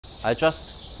I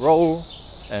just roll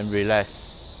and relax.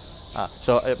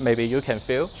 So maybe you can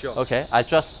feel. Sure. Okay, I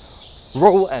just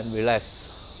roll and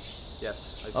relax.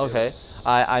 Yes. I feel Okay, it.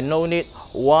 I no need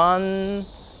 1,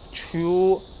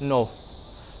 2, no.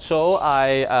 So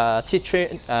I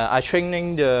I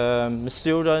training the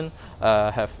student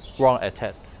have wrong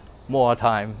attack more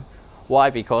time. Why?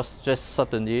 Because just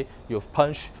suddenly you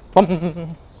punch,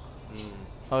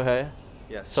 okay.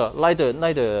 Yes. So like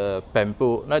the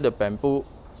bamboo,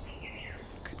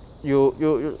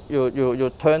 you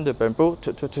turn the bamboo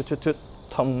to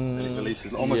And it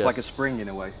releases almost yes. like a spring in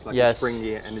a way, like a Yes.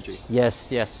 springy energy.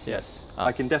 Yes.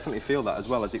 I can definitely feel that as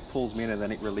well as it pulls me in and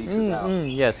then it releases out.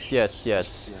 Yes.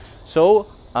 So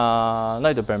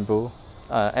like the bamboo,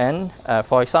 and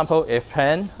for example, if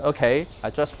hand, okay, I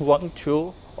just 1,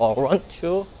 2, or 1,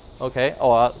 2, okay,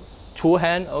 or 2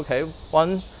 hand, okay,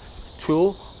 1,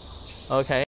 2, okay.